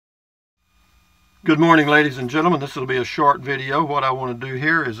Good morning, ladies and gentlemen. This will be a short video. What I want to do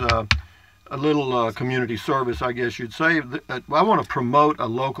here is a little community service, I guess you'd say. I want to promote a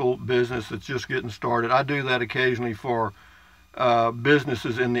local business that's just getting started. I do that occasionally for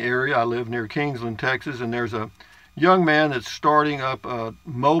businesses in the area. I live near Kingsland, Texas, and there's a young man that's starting up a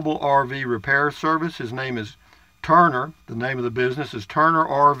mobile RV repair service. His name is Turner. The name of the business is Turner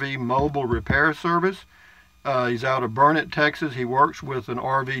RV Mobile Repair Service. He's out of Burnet, Texas. He works with an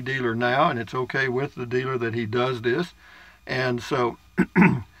RV dealer now, and it's okay with the dealer that he does this. And so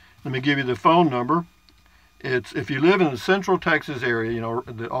let me give you the phone number. It's if you live in the Central Texas area,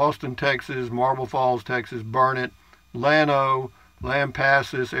 the Austin, Texas, Marble Falls, Texas, Burnet, Llano,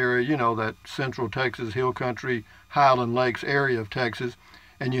 Lampasas area, that Central Texas, Hill Country, Highland Lakes area of Texas,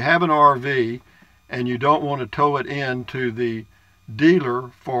 and you have an RV and you don't want to tow it in to the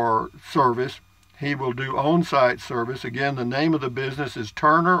dealer for service, he will do on-site service. Again, the name of the business is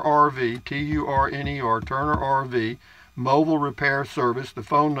Turner RV, T-U-R-N-E-R, Turner RV, Mobile Repair Service. The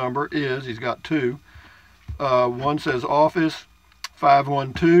phone number is, he's got two. One says office,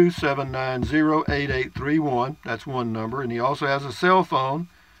 512-790-8831. That's one number. And he also has a cell phone.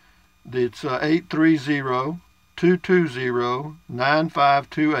 It's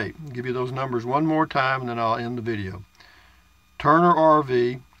 830-220-9528. I'll give you those numbers one more time, and then I'll end the video. Turner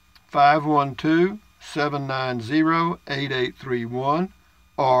RV, 512-790-8831,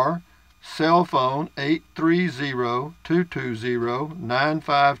 or cell phone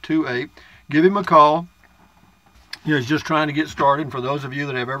 830-220-9528. Give him a call. He's just trying to get started. And for those of you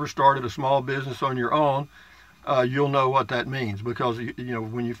that have ever started a small business on your own, you'll know what that means, because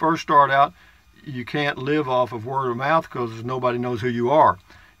when you first start out, you can't live off of word of mouth because nobody knows who you are,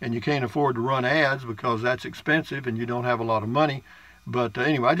 and you can't afford to run ads because that's expensive and you don't have a lot of money. But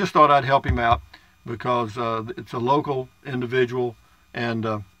anyway, I just thought I'd help him out because it's a local individual, and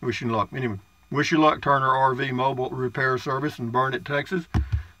wish you luck. Anyway, wish you luck, Turner RV Mobile Repair Service in Burnet, Texas.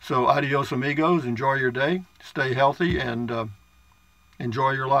 So adios amigos, enjoy your day, stay healthy, and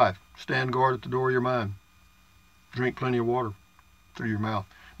enjoy your life. Stand guard at the door of your mind. Drink plenty of water through your mouth.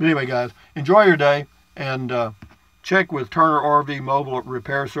 But anyway, guys, enjoy your day, and check with Turner RV Mobile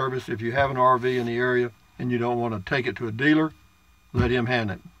Repair Service if you have an RV in the area and you don't want to take it to a dealer. Let him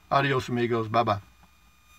handle it. Adios amigos. Bye-bye.